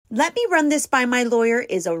Let me run this by my lawyer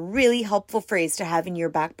is a really helpful phrase to have in your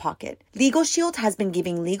back pocket. Legal Shield has been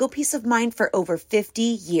giving legal peace of mind for over 50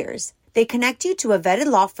 years. They connect you to a vetted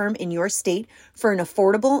law firm in your state for an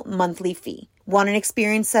affordable monthly fee. Want an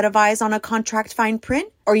experienced set of eyes on a contract fine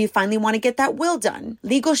print? Or you finally want to get that will done?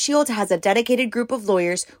 Legal Shield has a dedicated group of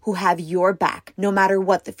lawyers who have your back, no matter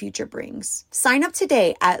what the future brings. Sign up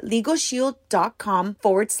today at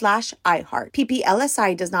LegalShield.com/iHeart.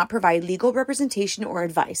 PPLSI does not provide legal representation or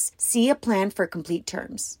advice. See a plan for complete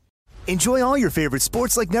terms. Enjoy all your favorite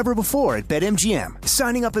sports like never before at BetMGM.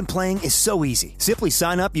 Signing up and playing is so easy. Simply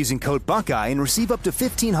sign up using code Buckeye and receive up to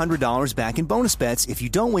 $1,500 back in bonus bets if you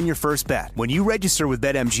don't win your first bet. When you register with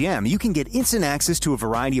BetMGM, you can get instant access to a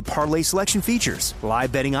variety of parlay selection features,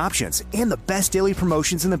 live betting options, and the best daily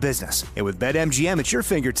promotions in the business. And with BetMGM at your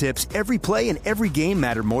fingertips, every play and every game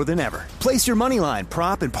matter more than ever. Place your moneyline,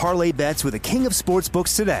 prop, and parlay bets with the king of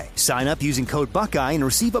sportsbooks today. Sign up using code Buckeye and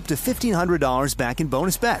receive up to $1,500 back in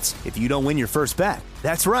bonus bets if you don't win your first bet.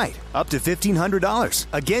 That's right, up to $1,500.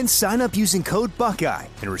 Again, sign up using code Buckeye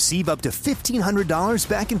and receive up to $1,500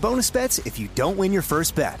 back in bonus bets if you don't win your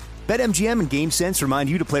first bet. BetMGM and GameSense remind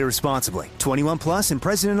you to play responsibly. 21 plus and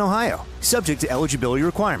present in Ohio. Subject to eligibility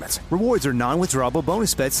requirements. Rewards are non-withdrawable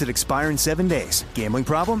bonus bets that expire in 7 days. Gambling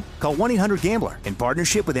problem? Call 1-800-GAMBLER in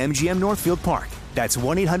partnership with MGM Northfield Park. That's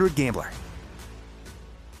 1-800-GAMBLER.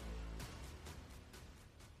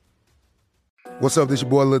 What's up, this your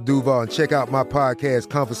boy Lil Duval, and check out my podcast,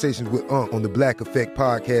 Conversations with Unc, on the Black Effect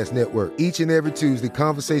Podcast Network. Each and every Tuesday,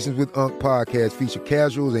 Conversations with Unc podcast feature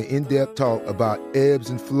casual and in-depth talk about ebbs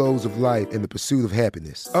and flows of life and the pursuit of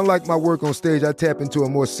happiness. Unlike my work on stage, I tap into a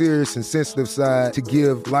more serious and sensitive side to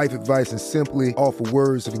give life advice and simply offer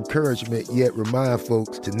words of encouragement, yet remind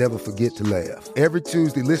folks to never forget to laugh. Every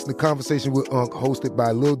Tuesday, listen to Conversation with Unc, hosted by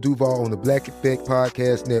Lil Duval on the Black Effect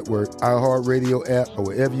Podcast Network, iHeartRadio app, or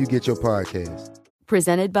wherever you get your podcasts.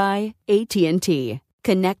 Presented by AT&T.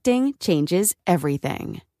 Connecting changes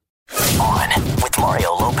everything. On with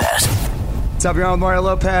Mario Lopez. What's up, you're on with Mario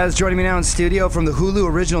Lopez. Joining me now in studio from the Hulu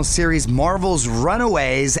original series Marvel's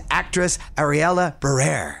Runaways, actress Ariela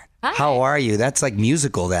Barrera. Hi. How are you? That's like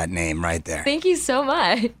musical, that name right there. Thank you so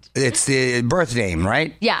much. It's the birth name,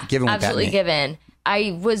 right? Yeah, given with absolutely that name. given.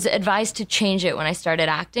 I was advised to change it when I started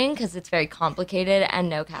acting because it's very complicated and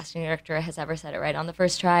no casting director has ever said it right on the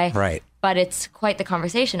first try. Right. But it's quite the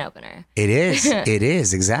conversation opener. It is. It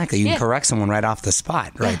is, exactly. You can Yeah. correct someone right off the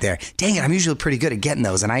spot right there. Dang it, I'm usually pretty good at getting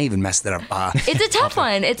those, and I even messed it up. It's a tough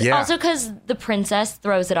one. It's Yeah. also because the princess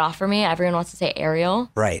throws it off for me. Everyone wants to say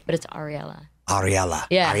Ariel. Right. But it's Ariela. Ariela.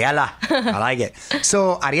 Yeah. Ariela. I like it.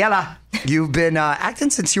 So, Ariela, you've been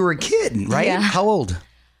acting since you were a kid, right? Yeah. How old?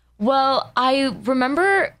 Well, I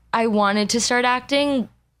remember I wanted to start acting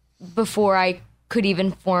before I could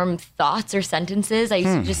even form thoughts or sentences. I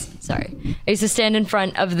used to I used to stand in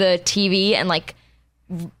front of the TV and like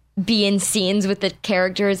be in scenes with the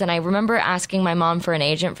characters. And I remember asking my mom for an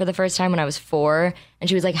agent for the first time when I was 4. And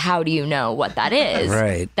she was like, how do you know what that is?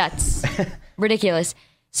 Right. That's ridiculous.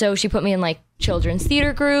 So she put me in like children's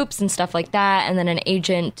theater groups and stuff like that. And then an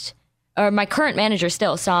agent, or my current manager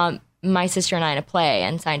still, saw my sister and I in a play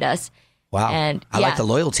and signed us. Wow. And I like the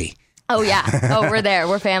loyalty. Oh, yeah. Oh, we're there.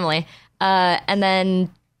 We're family. And then,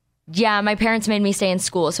 yeah, my parents made me stay in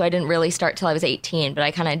school, so I didn't really start till I was 18, but I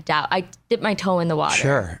kind of I dipped my toe in the water.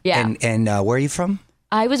 Sure. Yeah. And where are you from?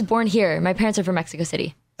 I was born here. My parents are from Mexico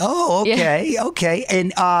City. Oh, okay. Yeah. Okay.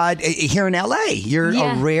 And here in LA, you're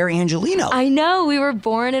a rare Angelino. I know. We were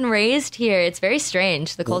born and raised here. It's very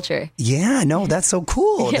strange, the culture. Yeah, no, that's so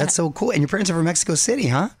cool. Yeah. That's so cool. And your parents are from Mexico City,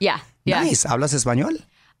 huh? Yeah. Yeah. Nice. ¿Hablas español?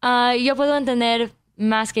 Yo puedo entender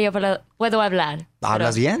más que yo puedo hablar.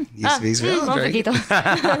 ¿Hablas bien? You speak well. Un Very good.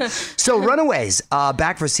 poquito. So Runaways,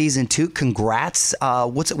 back for season 2. Congrats.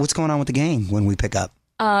 What's going on with the game when we pick up?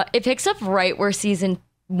 It picks up right where season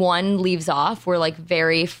 1 leaves off. We're like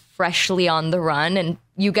very freshly on the run, and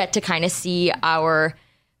you get to kind of see our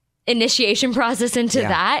initiation process into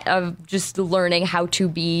that of just learning how to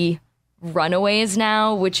be runaways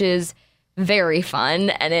now, which is very fun,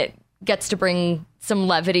 and it gets to bring some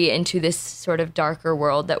levity into this sort of darker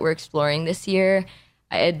world that we're exploring this year.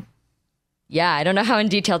 I don't know how in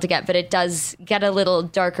detail to get, but it does get a little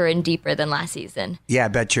darker and deeper than last season. Yeah, I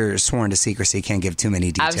bet you're sworn to secrecy. Can't give too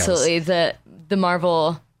many details. Absolutely. The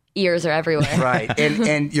Marvel ears are everywhere. Right.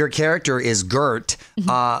 And your character is Gert.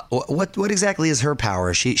 What exactly is her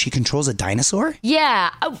power? She controls a dinosaur? Yeah.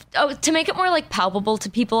 To make it more like palpable to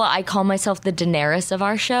people, I call myself the Daenerys of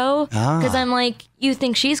our show. Because I'm like, you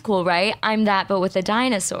think she's cool, right? I'm that, but with a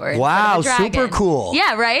dinosaur. Wow, instead of a dragon. super cool.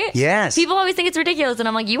 Yeah, right? Yes. People always think it's ridiculous, and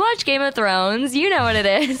I'm like, you watch Game of Thrones, you know what it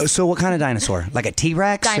is. So what kind of dinosaur? Like a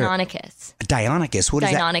T-Rex? Deinonychus. Deinonychus. What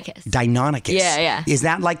is Deinonychus. that? Deinonychus. Yeah, yeah. Is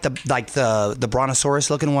that like the brontosaurus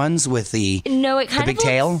looking ones with the No, it kind the big of looks,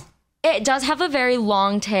 tail? It does have a very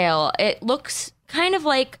long tail. It looks kind of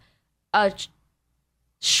like a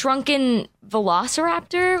shrunken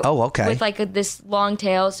velociraptor. Oh, okay. With like this long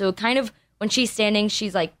tail. So kind of when she's standing,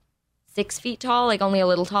 she's like 6 feet tall, like only a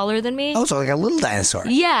little taller than me. Oh, so like a little dinosaur.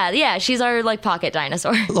 Yeah. She's our like pocket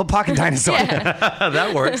dinosaur. A little pocket dinosaur.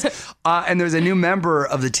 That works. And there's a new member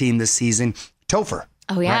of the team this season, Topher.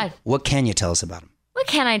 Oh, yeah. Right? What can you tell us about him? What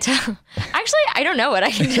can I tell? Actually, I don't know what I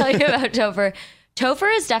can tell you about Topher.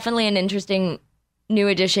 Topher is definitely an interesting new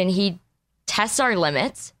addition. He tests our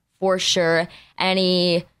limits for sure. And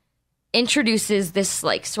he introduces this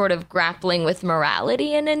like sort of grappling with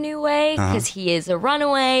morality in a new way because he is a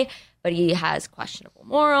runaway, but he has questionable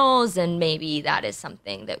morals. And maybe that is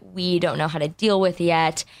something that we don't know how to deal with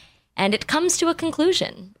yet. And it comes to a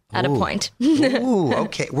conclusion at a point. Ooh,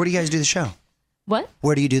 okay. Where do you guys do the show? What?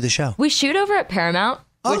 Where do you do the show? We shoot over at Paramount.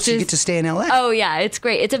 Oh, so you get to stay in LA. Oh, yeah. It's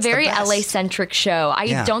great. It's a very the best. LA-centric show.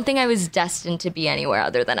 I don't think I was destined to be anywhere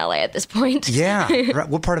other than LA at this point. Yeah. Right.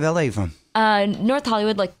 What part of LA are you from? North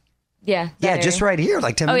Hollywood, like, yeah. Yeah, area. just right here,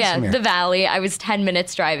 like 10 minutes from here. the Valley. I was 10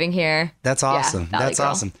 minutes driving here. That's awesome. Yeah, That's girl.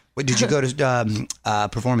 awesome. Wait, did you go to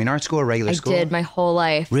performing arts school or regular school? I did my whole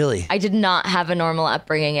life. Really? I did not have a normal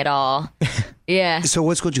upbringing at all. Yeah. So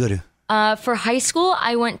what school did you go to? For high school,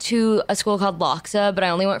 I went to a school called Loxa, but I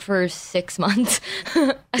only went for 6 months.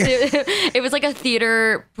 It was like a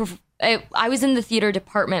theater. I was in the theater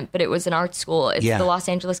department, but it was an art school. It's the Los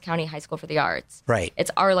Angeles County High School for the Arts. Right.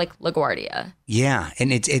 It's our like LaGuardia. Yeah.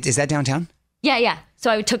 And is that downtown? Yeah.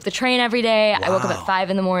 So I took the train every day. I woke up at 5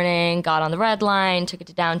 a.m, got on the red line, took it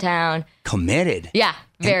to downtown. Committed. Yeah,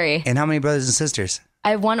 very. And how many brothers and sisters? I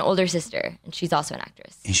have one older sister, and she's also an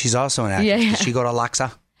actress. And she's also an actress. Yeah. Did she go to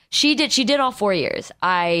Loxa? She did all 4 years.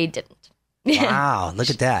 I didn't. Wow, look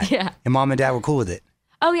at that. Yeah. And mom and dad were cool with it.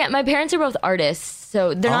 Oh, yeah. My parents are both artists,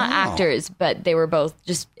 so they're not actors, but they were both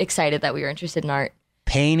just excited that we were interested in art.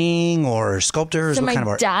 Painting or sculptors? So what kind of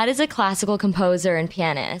my art? dad is a classical composer and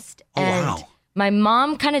pianist. Oh, and wow. my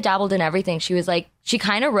mom kind of dabbled in everything. She was like, she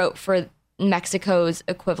kind of wrote for Mexico's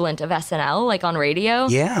equivalent of SNL, like on radio.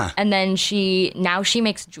 Yeah. And then now she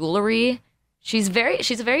makes jewelry. She's a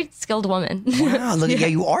very skilled woman. Wow, look, yeah,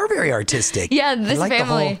 you are very artistic. Yeah, this I like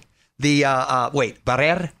family.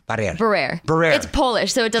 Barrer. It's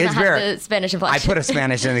Polish, so it doesn't It's have Barrer. the Spanish I inflection. put a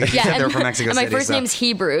Spanish in it. Yeah, they're from Mexico and my City. first name's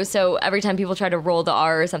Hebrew, so every time people try to roll the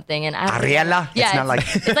R or something, and Ariella? Yeah, It's not like-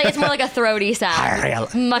 it's more like a throaty sound.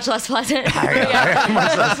 Ariella. Much less pleasant.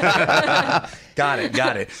 Got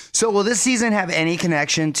it. So will this season have any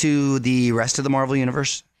connection to the rest of the Marvel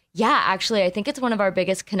Universe? Yeah, actually, I think it's one of our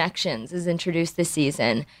biggest connections is introduced this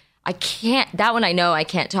season. That one I know I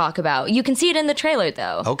can't talk about. You can see it in the trailer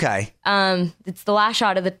though. Okay. It's the last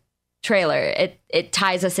shot of the trailer. It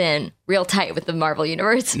ties us in real tight with the Marvel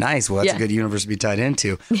Universe. Nice. Well, that's a good universe to be tied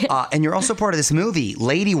into. And you're also part of this movie,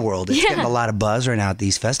 Lady World. It's getting a lot of buzz right now at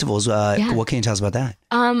these festivals. What can you tell us about that?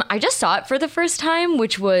 I just saw it for the first time,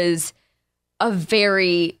 which was a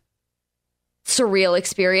very surreal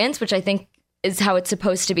experience, which I think is how it's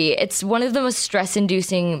supposed to be. It's one of the most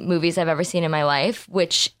stress-inducing movies I've ever seen in my life,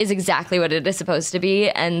 which is exactly what it is supposed to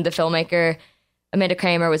be. And the filmmaker, Amanda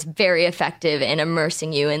Kramer, was very effective in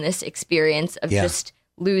immersing you in this experience of just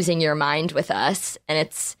losing your mind with us. And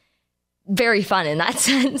it's very fun in that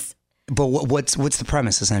sense. But what's the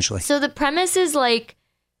premise, essentially? So the premise is like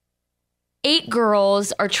 8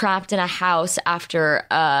 girls are trapped in a house after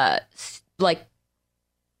a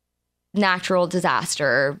natural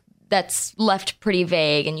disaster that's left pretty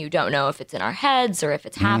vague, and you don't know if it's in our heads or if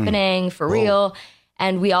it's happening for real.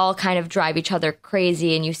 And we all kind of drive each other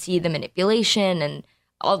crazy, and you see the manipulation and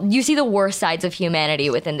you see the worst sides of humanity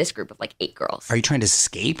within this group of like 8 girls. Are you trying to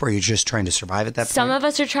escape, or are you just trying to survive at that point? Some of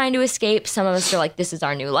us are trying to escape. Some of us are like, this is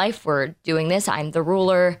our new life. We're doing this. I'm the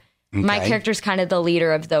ruler. Okay. My character's kind of the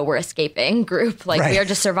leader of the we're escaping group. Like we are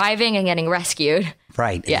just surviving and getting rescued.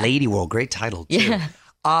 Right. Yeah. Lady World. Great title, too. Yeah.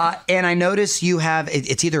 And I notice you have,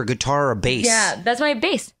 it's either a guitar or a bass. Yeah, that's my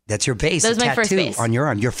bass. That's your base. That was a my first tattoo base. on your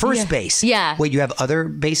arm. Your first base. Yeah. Wait, you have other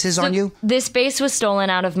bases on you? This base was stolen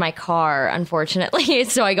out of my car, unfortunately,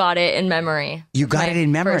 so I got it in memory. You got it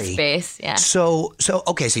in memory. First base, yeah. So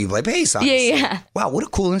okay, so you play bass, obviously. Yeah. Wow, what a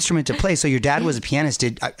cool instrument to play. So your dad was a pianist.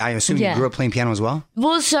 I assume you grew up playing piano as well?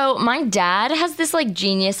 Well, so my dad has this like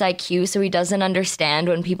genius IQ, so he doesn't understand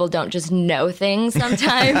when people don't just know things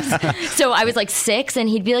sometimes. So I was like 6 and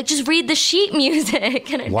he'd be like, just read the sheet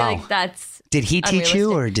music. And I'd be like, that's Did he teach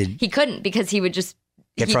you or did he couldn't because he would just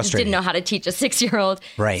get he frustrated. didn't know how to teach a 6-year-old.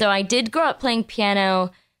 Right. So I did grow up playing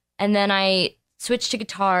piano and then I switched to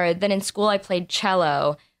guitar. Then in school I played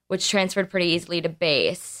cello, which transferred pretty easily to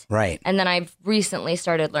bass. Right. And then I've recently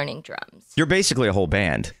started learning drums. You're basically a whole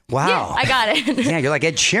band. Wow. Yeah, I got it. Yeah, you're like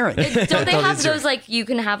Ed Sheeran. Don't they have those like you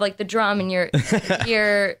can have like the drum and you're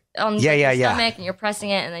on your stomach and you're pressing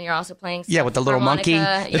it and then you're also playing with the little monkey.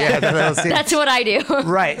 harmonica. Yeah, That's what I do.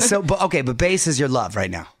 Right. So but bass is your love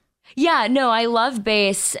right now. Yeah, no, I love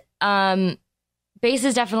bass. Bass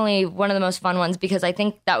is definitely one of the most fun ones because I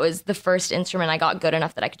think that was the first instrument I got good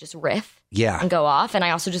enough that I could just riff and go off. And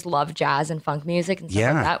I also just love jazz and funk music and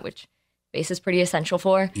stuff like that, which bass is pretty essential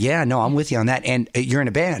for. Yeah, no, I'm with you on that. And you're in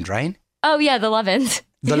a band, right? Oh, yeah, the Lovins.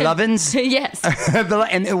 The Lovins? Yes.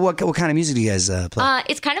 And what kind of music do you guys play?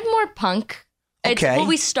 It's kind of more punk. Okay. Well,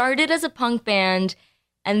 we started as a punk band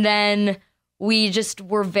and then we just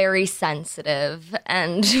were very sensitive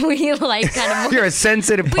and we like kind of... You're a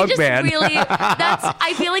sensitive punk band.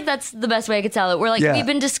 I feel like that's the best way I could tell it. We're like, we've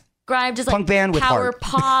been described as like punk band with power heart.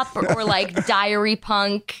 pop or like diary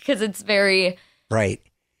punk because it's very... Right.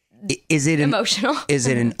 Is it emotional? Is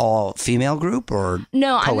it an all-female group or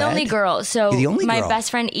No, co-ed? I'm the only girl. So You're the only my girl.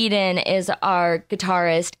 best friend Eden is our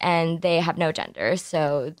guitarist and they have no gender.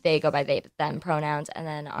 So they go by they, them pronouns. And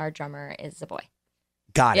then our drummer is a boy.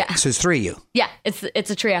 Got it. Yeah. So it's 3 of you. Yeah, it's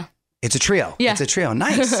a trio. It's a trio. Yeah. It's a trio.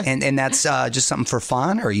 Nice. and that's just something for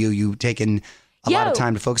fun, or you taking a lot of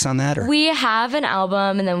time to focus on that? Or? We have an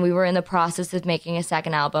album, and then we were in the process of making a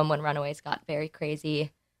second album when Runaways got very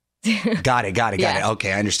crazy. Got it.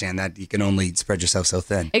 Okay, I understand that. You can only spread yourself so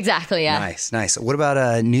thin. Exactly, yeah. Nice. What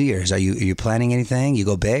about New Year's? Are you planning anything? You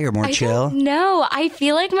go big or more chill? No, I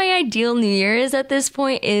feel like my ideal New Year's at this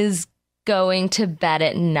point is going to bed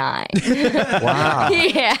at 9. Wow.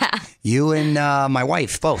 Yeah. You and my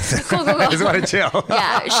wife both. Cool. I just want to chill.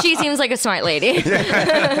 Yeah, she seems like a smart lady.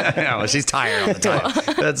 Yeah, well, she's tired all the time.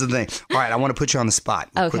 That's the thing. All right, I want to put you on the spot.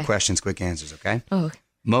 Okay. Quick questions, quick answers, okay? Oh.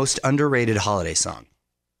 Most underrated holiday song?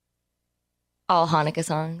 All Hanukkah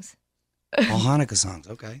songs. All Hanukkah songs,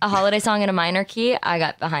 okay. A holiday song in a minor key, I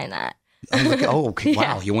got behind that. Okay.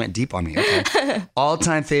 Wow, you went deep on me. Okay.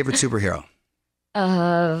 All-time favorite superhero?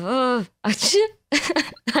 I'm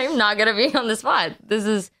not going to be on the spot. This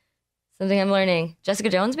is something I'm learning. Jessica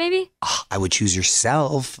Jones, maybe? Oh, I would choose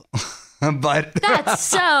yourself, but... That's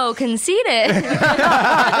so conceited. Is it?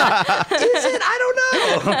 I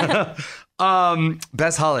don't know.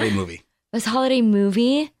 Best holiday movie? Best holiday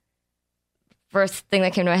movie? First thing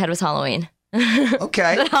that came to my head was Halloween.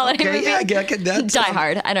 Okay. The holiday movie? Yeah, I get that. Die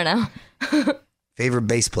Hard. I don't know. Favorite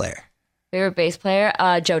bass player? Favorite bass player?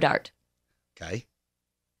 Joe Dart. Okay.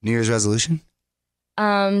 New Year's resolution?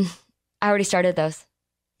 I already started those.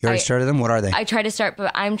 You already started them? What are they? I try to start,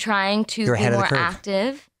 but I'm trying to You're be ahead of the more curve.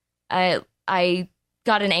 active. I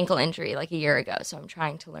got an ankle injury like a year ago, so I'm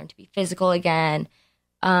trying to learn to be physical again,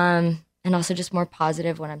 and also just more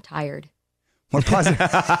positive when I'm tired. More positive.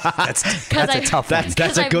 That's a tough one.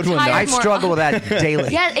 That's a good one, though. I struggle with that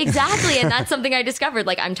daily. Yeah, exactly. And that's something I discovered.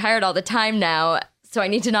 Like, I'm tired all the time now, so I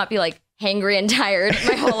need to not be like hangry and tired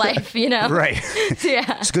my whole life, you know? Right.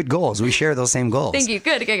 Yeah. It's good goals. We share those same goals. Thank you.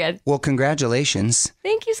 Good. Well, congratulations.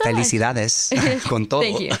 Thank you so much. Felicidades. Con todo.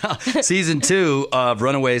 Thank you. Season 2 of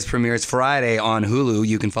Runaways premieres Friday on Hulu.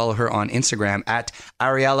 You can follow her on Instagram at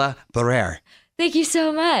Ariella Barrer. Thank you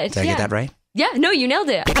so much. Did I get that right? Yeah, no, you nailed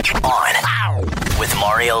it. On with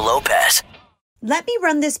Mario Lopez. Let me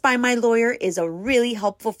run this by my lawyer is a really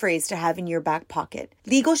helpful phrase to have in your back pocket.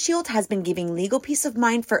 Legal Shield has been giving legal peace of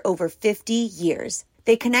mind for over 50 years.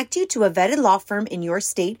 They connect you to a vetted law firm in your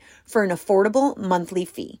state for an affordable monthly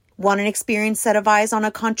fee. Want an experienced set of eyes on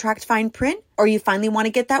a contract fine print? Or you finally want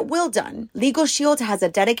to get that will done? Legal Shield has a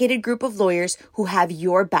dedicated group of lawyers who have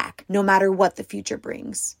your back, no matter what the future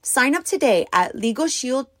brings. Sign up today at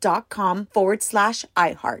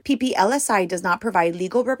LegalShield.com/iHeart. PPLSI does not provide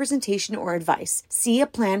legal representation or advice. See a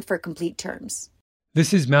plan for complete terms.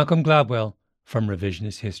 This is Malcolm Gladwell from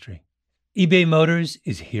Revisionist History. eBay Motors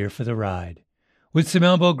is here for the ride. With some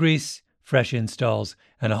elbow grease, fresh installs,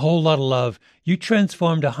 and a whole lot of love, you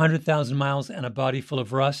transformed 100,000 miles and a body full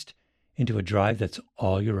of rust into a drive that's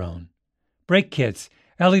all your own. Brake kits,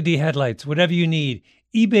 LED headlights, whatever you need,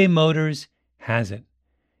 eBay Motors has it.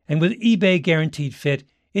 And with eBay Guaranteed Fit,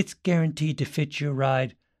 it's guaranteed to fit your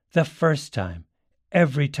ride the first time,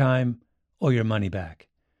 every time, or your money back.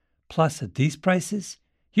 Plus, at these prices,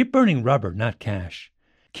 you're burning rubber, not cash.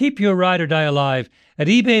 Keep your ride or die alive at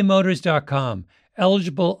ebaymotors.com.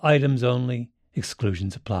 Eligible items only.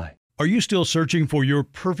 Exclusions apply. Are you still searching for your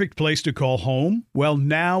perfect place to call home? Well,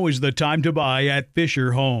 now is the time to buy at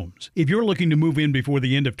Fisher Homes. If you're looking to move in before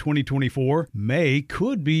the end of 2024, May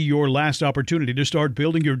could be your last opportunity to start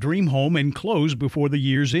building your dream home and close before the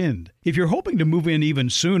year's end. If you're hoping to move in even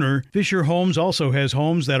sooner, Fisher Homes also has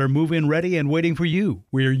homes that are move-in ready and waiting for you,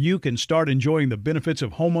 where you can start enjoying the benefits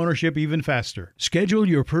of homeownership even faster. Schedule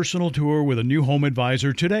your personal tour with a new home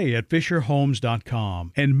advisor today at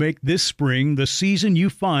FisherHomes.com and make this spring the season you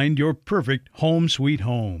find your perfect home sweet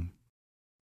home.